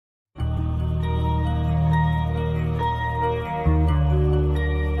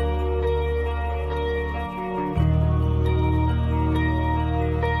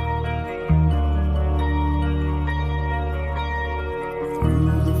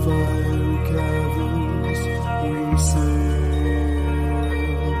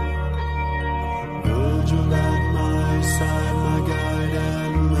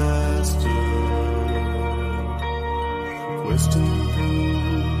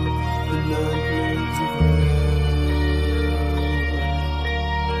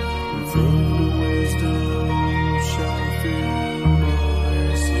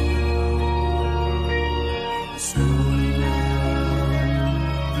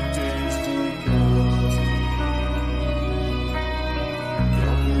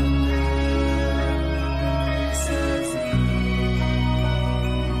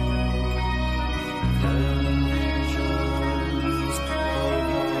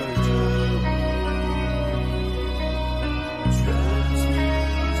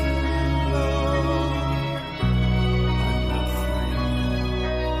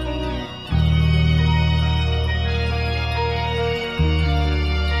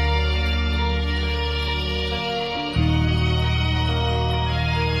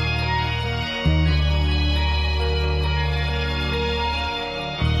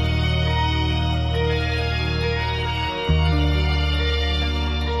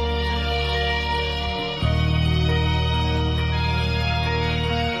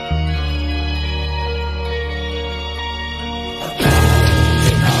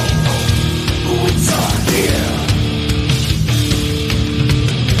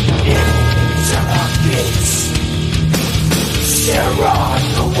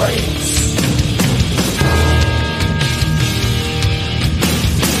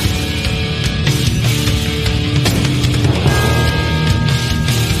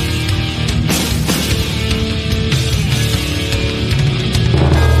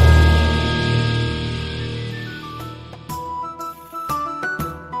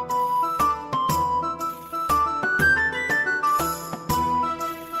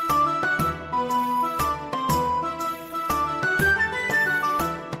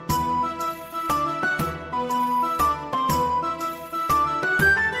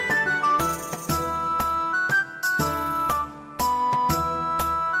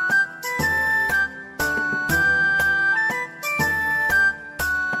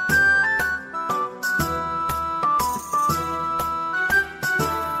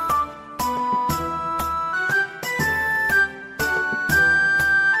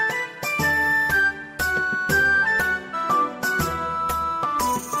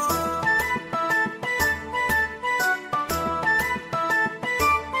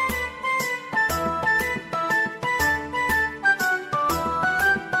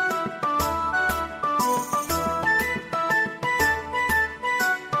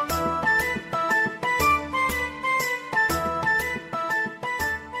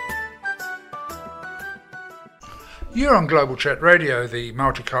You're on Global Chat Radio, the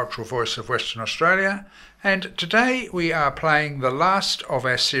multicultural voice of Western Australia, and today we are playing the last of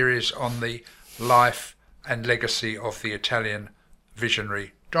our series on the life and legacy of the Italian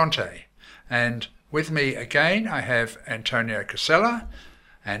visionary Dante. And with me again I have Antonio Casella.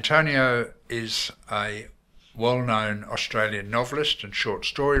 Antonio is a well-known Australian novelist and short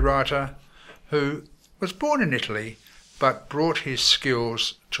story writer who was born in Italy but brought his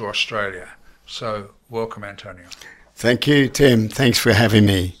skills to Australia. So welcome, Antonio. Thank you, Tim. Thanks for having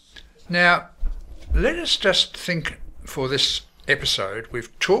me. Now, let us just think for this episode.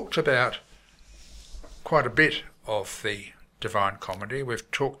 We've talked about quite a bit of the Divine Comedy. We've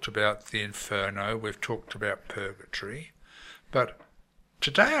talked about the Inferno. We've talked about Purgatory. But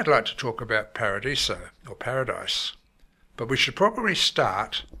today I'd like to talk about Paradiso, or Paradise. But we should probably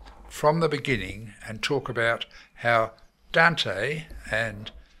start from the beginning and talk about how Dante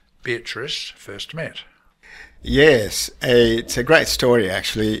and Beatrice first met. Yes, it's a great story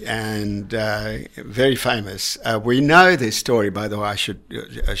actually, and very famous. We know this story, by the way. I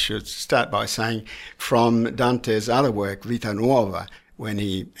should start by saying from Dante's other work, Vita Nuova, when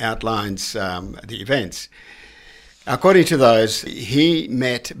he outlines the events. According to those, he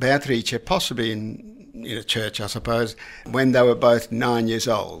met Beatrice possibly in a church, I suppose, when they were both 9 years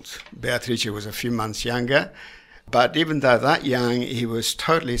old. Beatrice was a few months younger. But even though that young, he was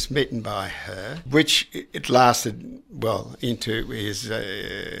totally smitten by her, which it lasted, well, into his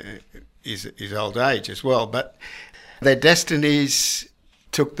old age as well. But their destinies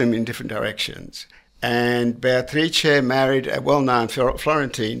took them in different directions. And Beatrice married a well-known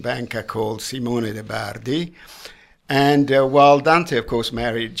Florentine banker called Simone de' Bardi. And while Dante, of course,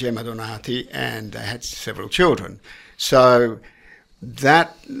 married Gemma Donati, and they had several children. So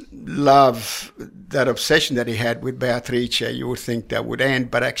that love, that obsession that he had with Beatrice, you would think that would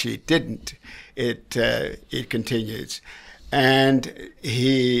end, but actually it didn't. It continues. And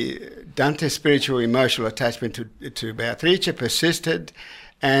Dante's spiritual emotional attachment to Beatrice persisted,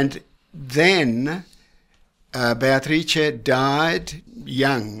 and then Beatrice died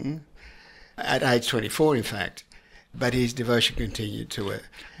young, at age 24 in fact, but his devotion continued to her.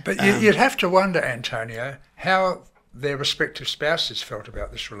 But you'd have to wonder, Antonio, how their respective spouses felt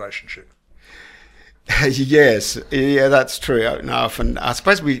about this relationship. Yes, yeah, that's true. Enough, and I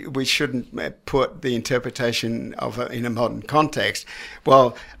suppose we shouldn't put the interpretation of it in a modern context.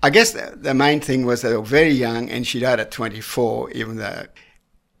 Well, I guess the main thing was that they were very young, and she died at 24, even though.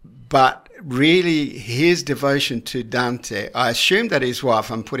 But really, his devotion to Dante, I assume that his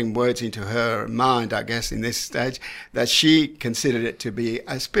wife, I'm putting words into her mind, I guess, in this stage, that she considered it to be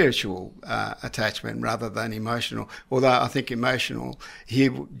a spiritual attachment rather than emotional. Although I think emotional,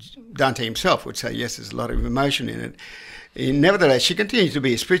 Dante himself would say, yes, there's a lot of emotion in it. Nevertheless, she continued to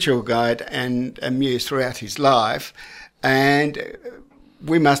be a spiritual guide and a muse throughout his life. And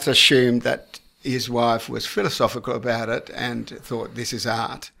we must assume that his wife was philosophical about it and thought this is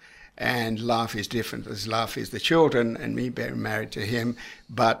art. And life is different. As life is the children and me being married to him,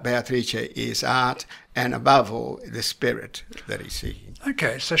 but Beatrice is art and above all the spirit that he's seeking.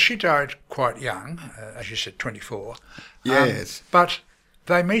 Okay, so she died quite young, as you said, 24. Yes. But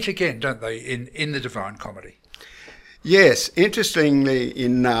they meet again, don't they, in the Divine Comedy? Yes, interestingly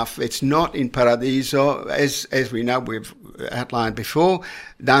enough, it's not in Paradiso. As we know, we've outlined before,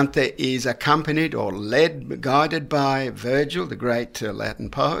 Dante is accompanied or led, guided by Virgil, the great Latin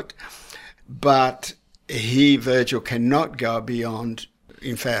poet, but Virgil cannot go beyond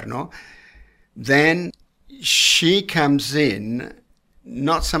Inferno. Then she comes in,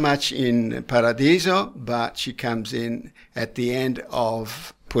 not so much in Paradiso, but she comes in at the end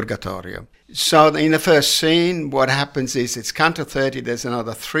of Purgatorio. So in the first scene, what happens is it's Canto 30, there's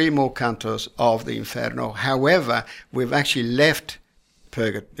another 3 more cantos of the Inferno. However, we've actually left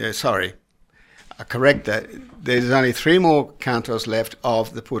I correct that. There's only 3 more cantos left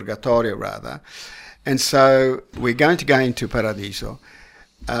of the Purgatorio, rather. And so we're going to go into Paradiso,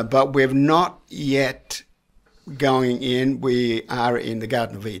 but we're not yet going in. We are in the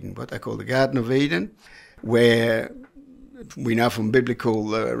Garden of Eden, what they call the Garden of Eden, where we know from biblical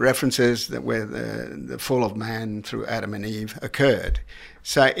references that where the fall of man through Adam and Eve occurred.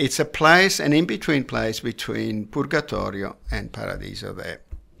 So it's a place, an in-between place between Purgatorio and Paradiso there.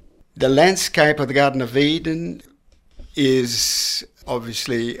 The landscape of the Garden of Eden is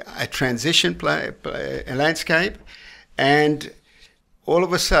obviously a transition a landscape, and all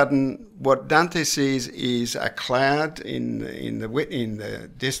of a sudden what Dante sees is a cloud in the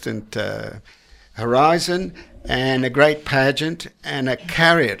distant horizon, and a great pageant, and a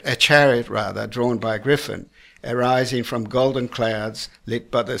chariot drawn by a griffin, arising from golden clouds lit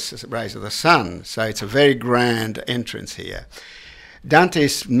by the rays of the sun. So it's a very grand entrance here. Dante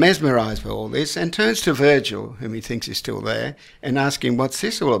is mesmerized by all this and turns to Virgil, whom he thinks is still there, and asks him, what's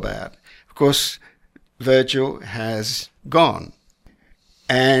this all about? Of course, Virgil has gone,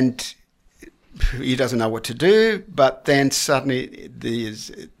 and he doesn't know what to do, but then suddenly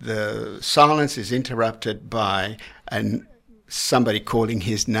the silence is interrupted by somebody calling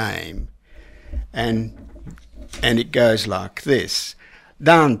his name. And it goes like this.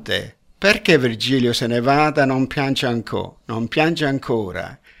 Dante, perché Virgilio se ne vada non piange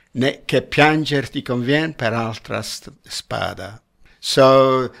ancora, né che pianger ti convien per altra spada.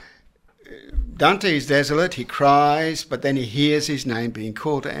 So Dante is desolate, he cries, but then he hears his name being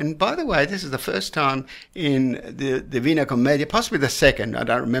called. And by the way, this is the first time in the Divina Commedia, possibly the second, I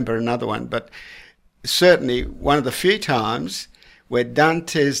don't remember another one, but certainly one of the few times where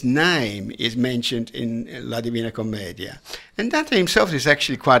Dante's name is mentioned in La Divina Commedia. And Dante himself is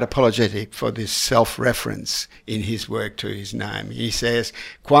actually quite apologetic for this self-reference in his work to his name. He says,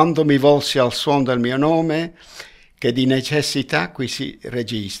 quando mi volsi al suon del mio nome, che di necessità qui si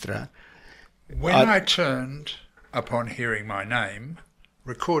registra. When I turned upon hearing my name,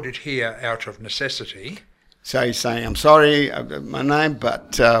 recorded here out of necessity. So he's saying, I'm sorry, my name,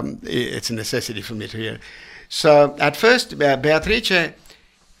 but it's a necessity for me to hear. So at first, Beatrice,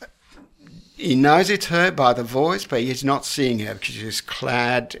 he knows it's her by the voice, but he's not seeing her because she's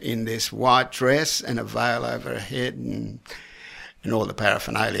clad in this white dress and a veil over her head and all the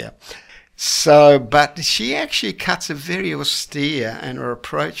paraphernalia. So, but she actually cuts a very austere and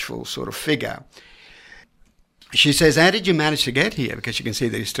reproachful sort of figure. She says, how did you manage to get here? Because you can see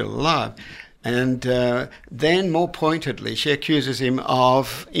that he's still alive. And then more pointedly, she accuses him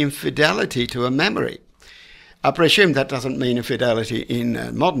of infidelity to her memory. I presume that doesn't mean infidelity in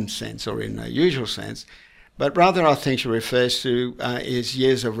a modern sense or in a usual sense, but rather I think she refers to his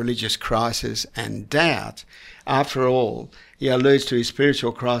years of religious crisis and doubt. After all, he alludes to his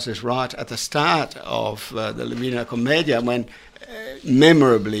spiritual crisis right at the start of the Divina Commedia, when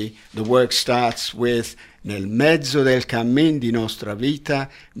memorably the work starts with Nel mezzo del cammin di nostra vita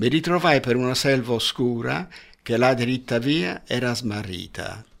mi ritrovai per una selva oscura che la diritta via era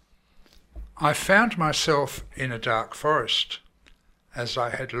smarrita. I found myself in a dark forest, as I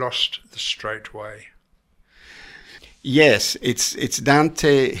had lost the straight way. Yes, it's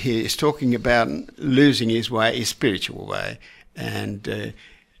Dante. He is talking about losing his way, his spiritual way, and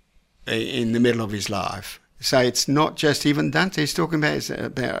in the middle of his life. So it's not just even Dante is talking about, it's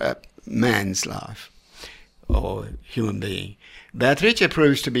about a man's life or human being. Beatrice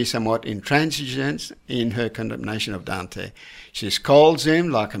proves to be somewhat intransigent in her condemnation of Dante. She scolds him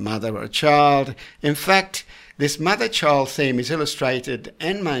like a mother or a child. In fact, this mother-child theme is illustrated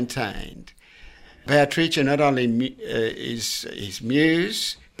and maintained. Beatrice not only is his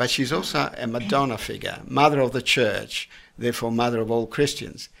muse, but she's also a Madonna figure, mother of the church, therefore mother of all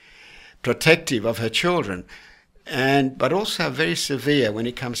Christians, protective of her children, but also very severe when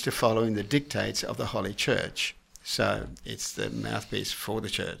it comes to following the dictates of the Holy Church. So it's the mouthpiece for the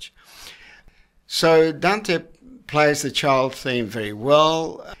church. So Dante plays the child theme very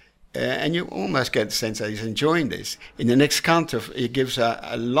well, and you almost get the sense that he's enjoying this. In the next canto, he gives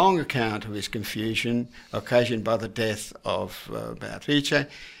a long account of his confusion occasioned by the death of Beatrice,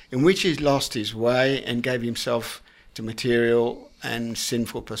 in which he lost his way and gave himself to material and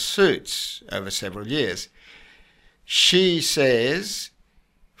sinful pursuits over several years. She says,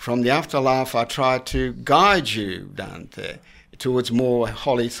 "From the afterlife I tried to guide you, Dante, towards more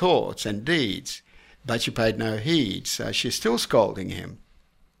holy thoughts and deeds, but you paid no heed," so she's still scolding him.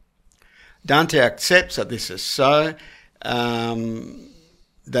 Dante accepts that this is so,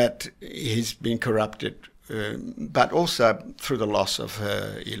 that he's been corrupted, but also through the loss of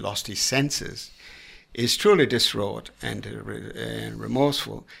her, he lost his senses. Is truly distraught and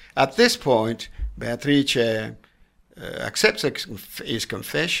remorseful. At this point, Beatrice accepts his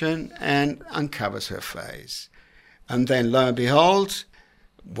confession and uncovers her face. And then, lo and behold,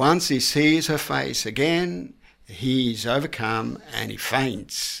 once he sees her face again, he's overcome and he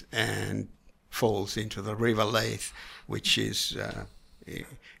faints and falls into the river Leith, which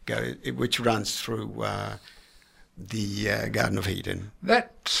runs through the Garden of Eden.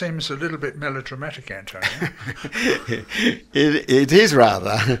 That seems a little bit melodramatic, Antonio. It is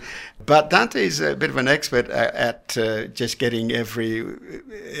rather. But Dante is a bit of an expert at just getting every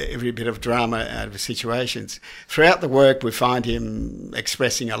bit of drama out of situations. Throughout the work, we find him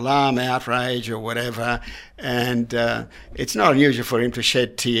expressing alarm, outrage, or whatever, and it's not unusual for him to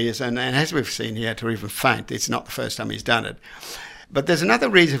shed tears, and as we've seen here, to even faint. It's not the first time he's done it. But there's another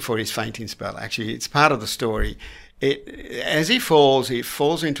reason for his fainting spell, actually. It's part of the story. As he falls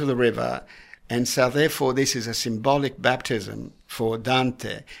into the river, and so therefore this is a symbolic baptism for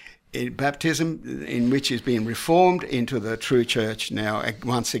Dante. A baptism in which he's being reformed into the true church now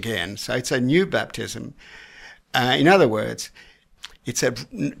once again. So it's a new baptism. In other words, it's a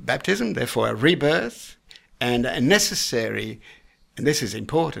baptism, therefore a rebirth, and a necessary, and this is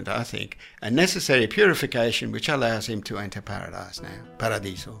important, I think, a necessary purification which allows him to enter paradise now,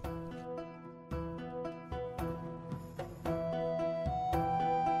 paradiso.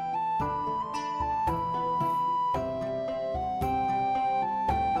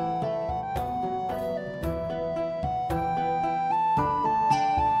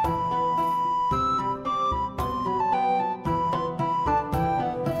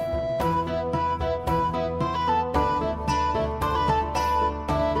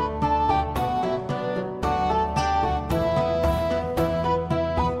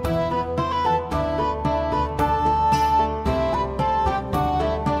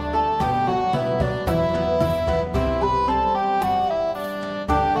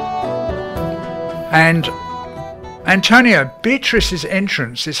 And Antonio, Beatrice's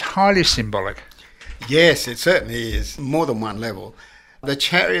entrance is highly symbolic. Yes, it certainly is, more than one level. The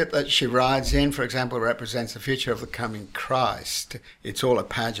chariot that she rides in, for example, represents the future of the coming Christ. It's all a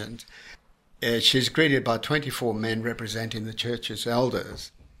pageant. She's greeted by 24 men representing the church's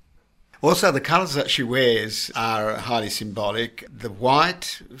elders. Also, the colours that she wears are highly symbolic. The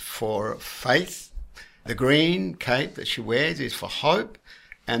white for faith, the green cape that she wears is for hope,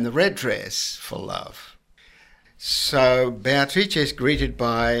 and the red dress for love. So Beatrice is greeted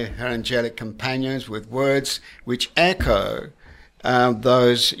by her angelic companions with words which echo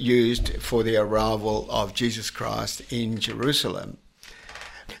those used for the arrival of Jesus Christ in Jerusalem.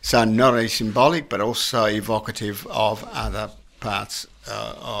 So not only symbolic, but also evocative of other parts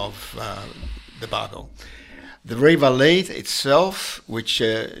of the Bible. The River Leith itself, which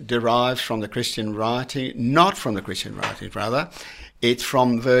derives from the Christian writing, not from the Christian writings rather, it's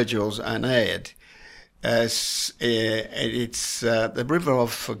from Virgil's Aeneid. It's the river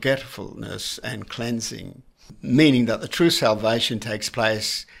of forgetfulness and cleansing, meaning that the true salvation takes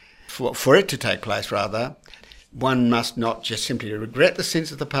place, for it to take place rather, one must not just simply regret the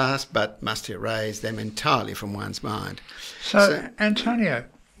sins of the past, but must erase them entirely from one's mind. So Antonio,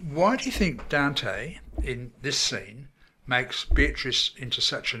 Why do you think Dante, in this scene, makes Beatrice into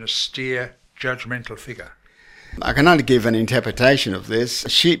such an austere, judgmental figure? I can only give an interpretation of this.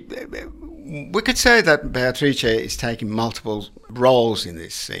 We could say that Beatrice is taking multiple roles in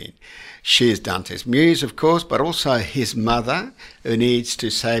this scene. She is Dante's muse, of course, but also his mother, who needs to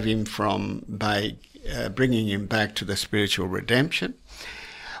save him by bringing him back to the spiritual redemption.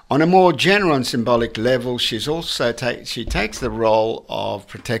 On a more general and symbolic level, she takes the role of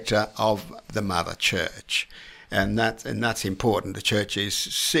protector of the Mother Church. And that's important. The Church is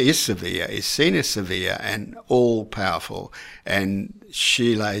seen as severe and all-powerful, and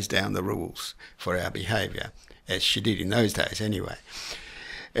she lays down the rules for our behaviour, as she did in those days anyway.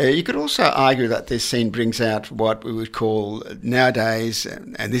 You could also argue that this scene brings out what we would call nowadays,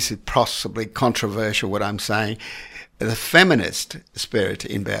 and this is possibly controversial what I'm saying, the feminist spirit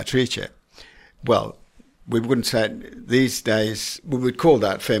in Beatrice. Well, we wouldn't say it these days, we would call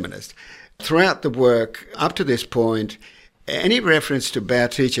that feminist. Throughout the work, up to this point, any reference to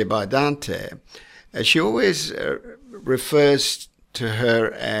Beatrice by Dante, she always refers to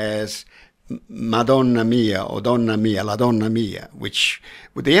her as Madonna mia or Donna mia, la donna mia, which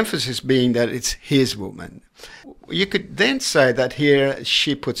with the emphasis being that it's his woman. You could then say that here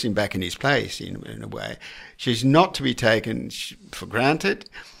she puts him back in his place in a way. She's not to be taken for granted.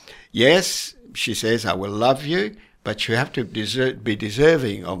 Yes, she says, I will love you, but you have to be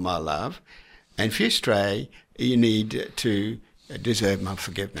deserving of my love. And if you stray, you need to deserve my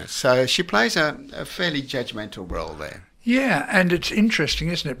forgiveness. So she plays a fairly judgmental role there. Yeah, and it's interesting,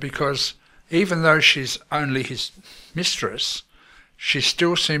 isn't it? Because even though she's only his mistress, she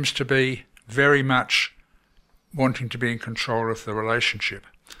still seems to be very much wanting to be in control of the relationship.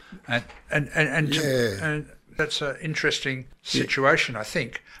 And that's an interesting situation, I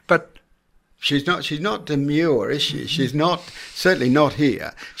think. But she's not demure, is she? She's not, certainly not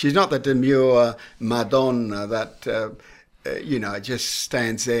here. She's not the demure Madonna that just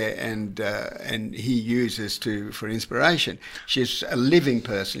stands there and he uses for inspiration. She's a living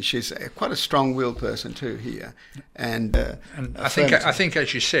person. She's quite a strong-willed person too here, and I think,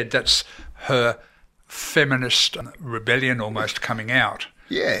 as you said, that's her feminist rebellion almost coming out.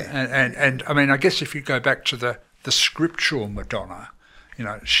 Yeah, and I mean, I guess if you go back to the scriptural Madonna,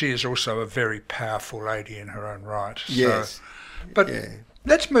 she is also a very powerful lady in her own right. Yes, but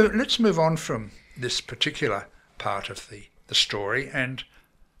let's move on from this particular part of the story and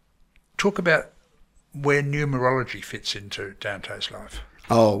talk about where numerology fits into Dante's life.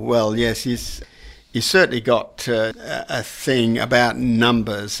 Oh, well, yes, he's certainly got a thing about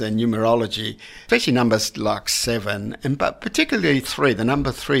numbers and numerology, especially numbers like 7, but particularly 3. The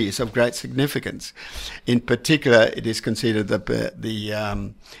number 3 is of great significance. In particular, it is considered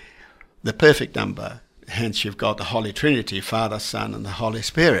the perfect number. Hence, you've got the Holy Trinity, Father, Son, and the Holy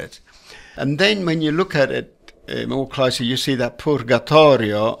Spirit. And then when you look at it more closely, you see that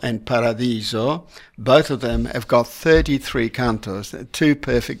Purgatorio and Paradiso, both of them have got 33 cantos, 2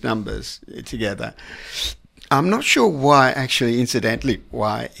 perfect numbers together. I'm not sure why, actually, incidentally,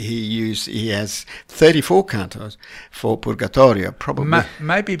 why he has 34 cantos for Purgatorio, probably.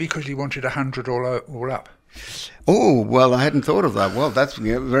 Maybe because he wanted 100 all up. Oh, well, I hadn't thought of that. Well, that's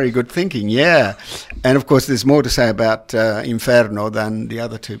very good thinking, yeah. And, of course, there's more to say about Inferno than the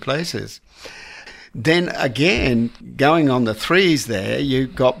other 2 places. Then again, going on the 3s there,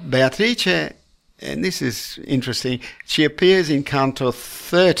 you've got Beatrice, and this is interesting, she appears in Canto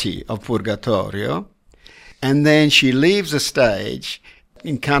 30 of Purgatorio, and then she leaves the stage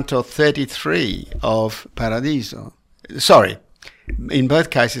in Canto 33 of Paradiso. Sorry, in both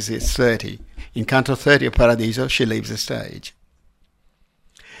cases it's 30. In Canto 30 of Paradiso, she leaves the stage.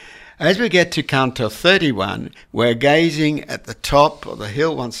 As we get to Canto 31, we're gazing at the top of the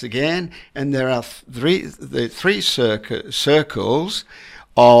hill once again, and there are the three circles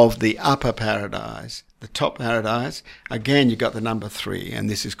of the upper paradise, the top paradise. Again, you've got the number 3, and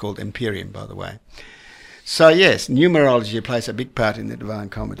this is called Empyrean, by the way. So yes, numerology plays a big part in the Divine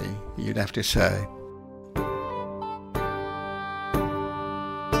Comedy, you'd have to say.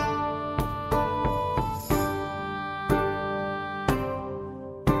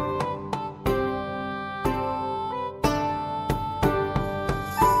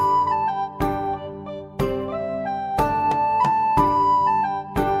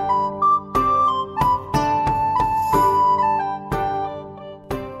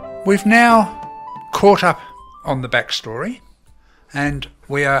 We've now caught up on the backstory, and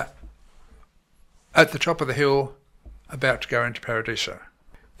we are at the top of the hill about to go into Paradiso.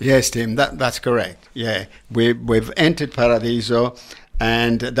 Yes, Tim, that's correct. Yeah, we've entered Paradiso,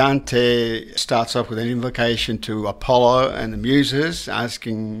 And Dante starts off with an invocation to Apollo and the Muses,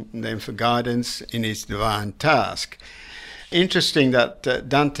 asking them for guidance in his divine task. Interesting that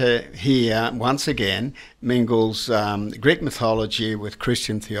Dante here, once again, mingles Greek mythology with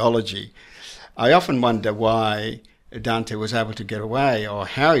Christian theology. I often wonder why Dante was able to get away, or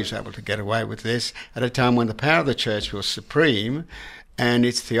how he was able to get away with this, at a time when the power of the church was supreme and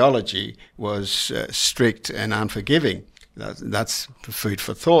its theology was strict and unforgiving. That's food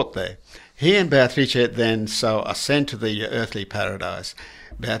for thought there. He and Beatrice then so ascend to the earthly paradise.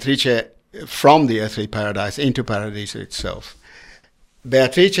 Beatrice from the earthly paradise into Paradiso itself.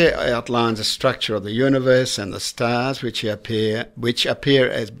 Beatrice outlines the structure of the universe and the stars which appear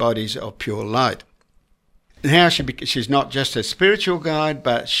as bodies of pure light. Now she's not just a spiritual guide,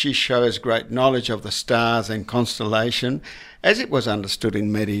 but she shows great knowledge of the stars and constellation as it was understood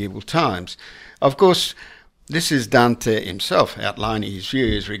in medieval times. Of course, this is Dante himself outlining his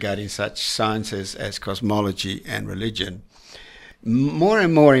views regarding such sciences as cosmology and religion. More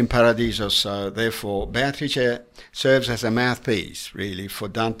and more in Paradiso, so therefore, Beatrice serves as a mouthpiece, really, for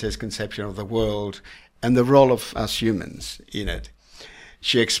Dante's conception of the world and the role of us humans in it.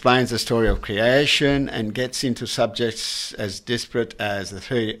 She explains the story of creation and gets into subjects as disparate as the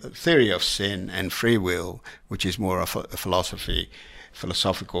theory of sin and free will, which is more of a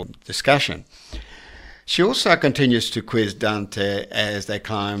philosophical discussion. She also continues to quiz Dante as they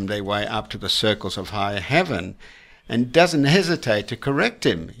climb their way up to the circles of higher heaven, and doesn't hesitate to correct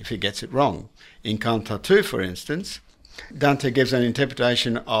him if he gets it wrong. In Canto 2, for instance, Dante gives an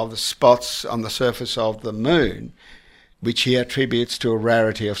interpretation of the spots on the surface of the moon, which he attributes to a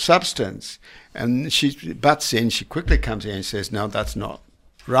rarity of substance. And she butts in, she quickly comes in and says, no, that's not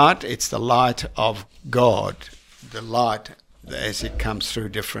right. It's the light of God, the light as it comes through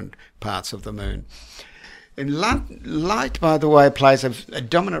different parts of the moon. And light, by the way, plays a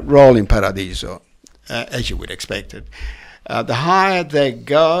dominant role in Paradiso, as you would expect it. The higher they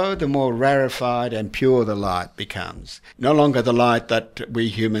go, the more rarefied and pure the light becomes. No longer the light that we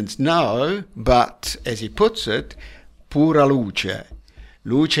humans know, but, as he puts it, pura luce,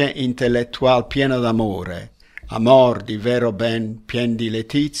 luce intellettual piena d'amore, amor di vero ben pien di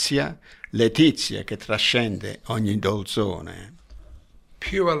letizia, letizia che trascende ogni dolzone.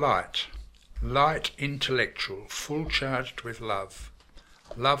 Pure light, light intellectual, full charged with love,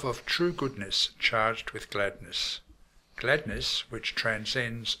 love of true goodness charged with gladness, gladness which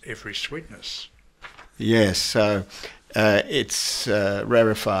transcends every sweetness. Yes, so it's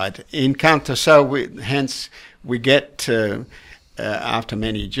rarefied. In Canto, so hence we get to, after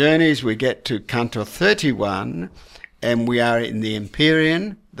many journeys, we get to Canto 31, and we are in the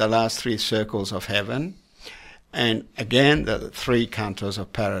Empyrean, the last three circles of heaven, and again the three cantos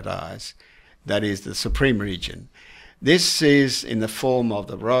of paradise, that is the supreme region. This is in the form of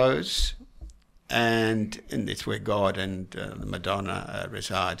the rose, and it's where God and the Madonna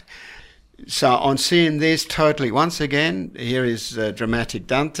reside. So on seeing this totally, once again, here is dramatic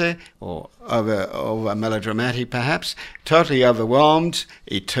Dante, or over melodramatic perhaps, totally overwhelmed.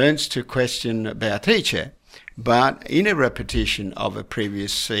 He turns to question Beatrice, but in a repetition of a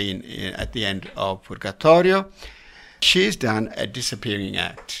previous scene at the end of Purgatorio, she's done a disappearing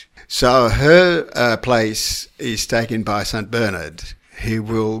act. So her place is taken by St. Bernard. He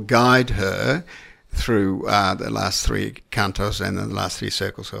will guide her through the last three cantos and the last three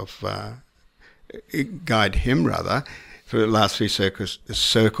circles of guide him rather through the last three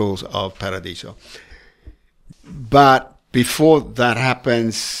circles of Paradiso. But before that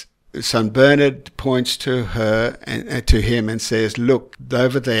happens, St. Bernard points to her and to him and says, look,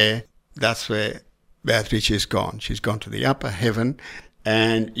 over there, that's where Beatrice is gone. She's gone to the upper heaven,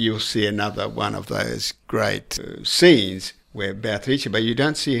 and you'll see another one of those great scenes where Beatrice, but you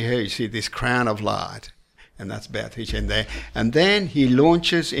don't see her, you see this crown of light. And that's Beatrice in there. And then he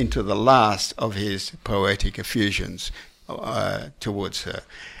launches into the last of his poetic effusions towards her.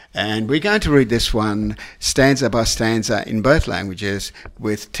 And we're going to read this one stanza by stanza in both languages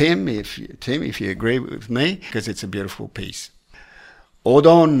with Tim, if you agree with me, because it's a beautiful piece. O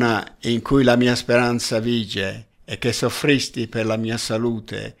donna in cui la mia speranza vige e che soffristi per la mia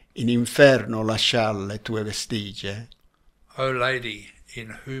salute, in inferno lasciar le tue vestigie. O lady, in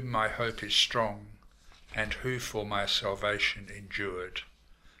whom my hope is strong, and who for my salvation endured,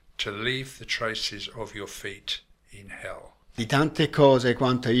 to leave the traces of your feet in hell. Di tante cose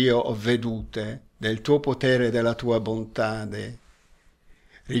quanto io ho vedute, del tuo potere e della tua bontade,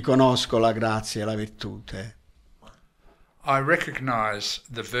 riconosco la grazia e la virtute. I recognize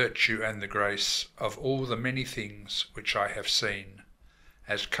the virtue and the grace of all the many things which I have seen,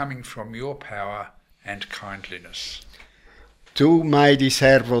 as coming from your power and kindliness. Tu m'hai di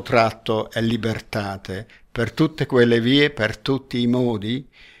servo tratto e libertate per tutte quelle vie, per tutti i modi,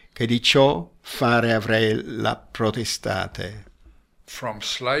 che di ciò fare avrei la protestate. From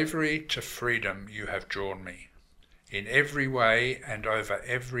slavery to freedom you have drawn me, in every way and over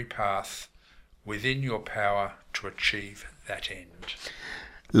every path, within your power to achieve that end.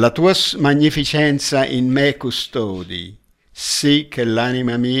 La tua magnificenza in me custodi, sì che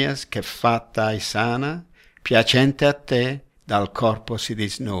l'anima mia, che fatta e sana, piacente a te, dal corpo si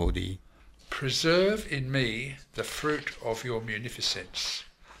disnodi. Preserve in me the fruit of your munificence,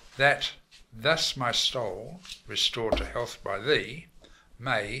 that thus my soul, restored to health by thee,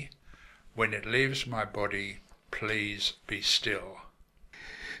 may, when it leaves my body, please be still.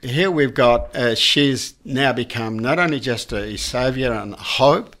 Here we've got, she's now become not only just a saviour and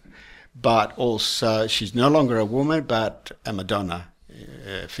hope, but also she's no longer a woman, but a Madonna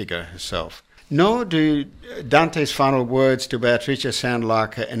figure herself. Nor do Dante's final words to Beatrice sound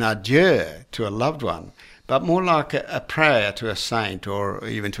like an adieu to a loved one, but more like a prayer to a saint or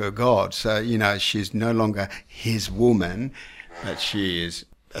even to a god. So, you know, she's no longer his woman, but she is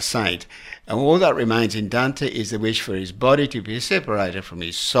a saint. And all that remains in Dante is the wish for his body to be separated from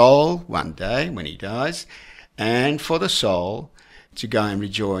his soul one day when he dies, and for the soul to go and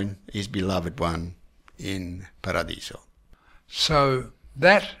rejoin his beloved one in Paradiso. So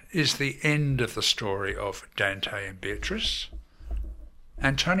that is the end of the story of Dante and Beatrice.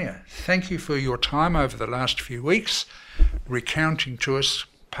 Antonia, thank you for your time over the last few weeks, recounting to us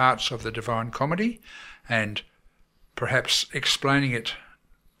parts of the Divine Comedy and perhaps explaining it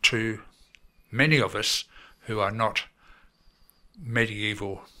to many of us who are not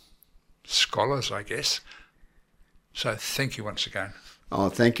medieval scholars, I guess. So thank you once again. Oh,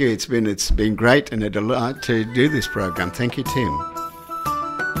 thank you. It's been great and a delight to do this program. Thank you, Tim.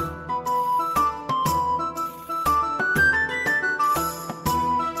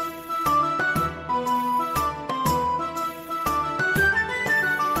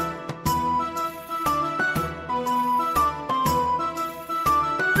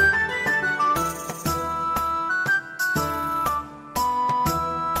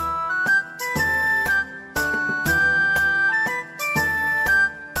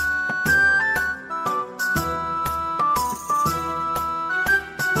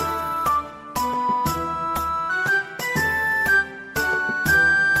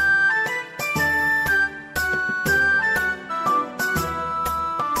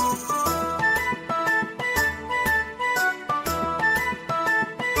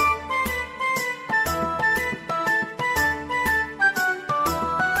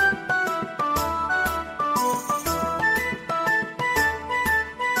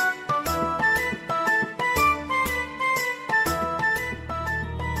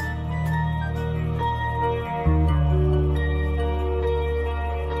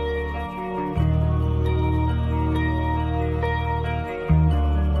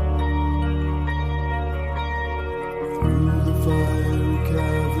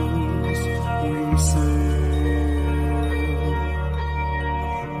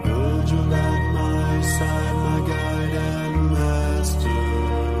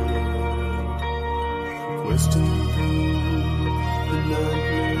 Questing through the night.